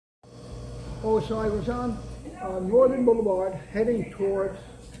Oh, so I was on Northern Boulevard heading towards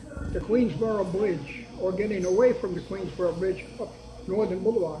the Queensboro Bridge, or getting away from the Queensboro Bridge up Northern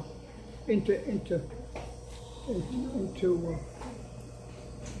Boulevard into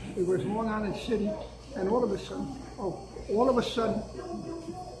it was Long Island City, and all of a sudden,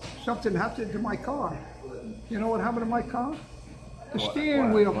 something happened to my car. You know what happened to my car? The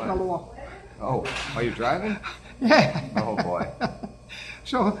steering wheel fell off. Oh, are you driving? Yeah. Oh boy.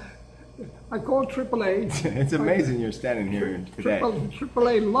 So I called AAA. It's amazing you're standing here today.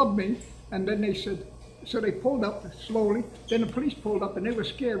 AAA loved me, and then they said, so they pulled up slowly. Then the police pulled up, and they were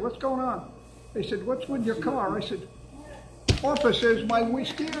scared. What's going on? They said, what's with your car? I said, officers, my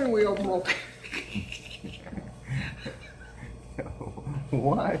steering wheel broke.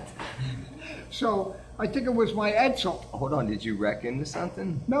 What? So I think it was my Edsel. Hold on, did you wreck into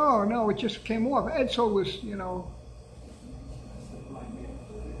something? No, it just came off. Edsel was,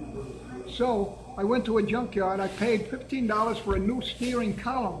 So I went to a junkyard. I paid $15 for a new steering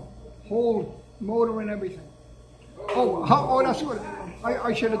column, whole motor and everything. Oh, that's what.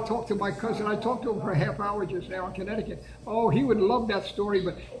 I should have talked to my cousin. I talked to him for a half hour just now in Connecticut. Oh, he would love that story,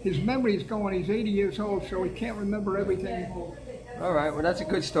 but his memory is going. He's 80 years old, so he can't remember everything. All right, well, that's a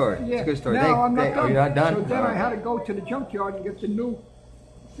good story. Yeah. It's a good story. No, I'm not done. Oh, you're not done? So then I had to go to the junkyard and get the new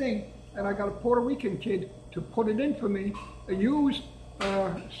thing, and I got a Puerto Rican kid to put it in for me, a used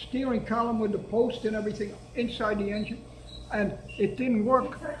steering column with the post and everything inside the engine, and it didn't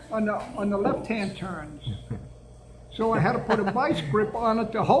work on the left-hand turns. So I had to put a vice grip on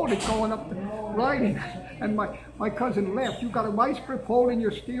it to hold it going up the riding. And my cousin laughed. You got a vice grip holding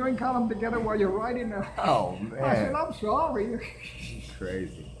your steering column together while you're riding? Oh, man. I said, I'm sorry.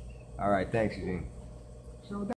 Crazy. All right, thanks, Eugene. So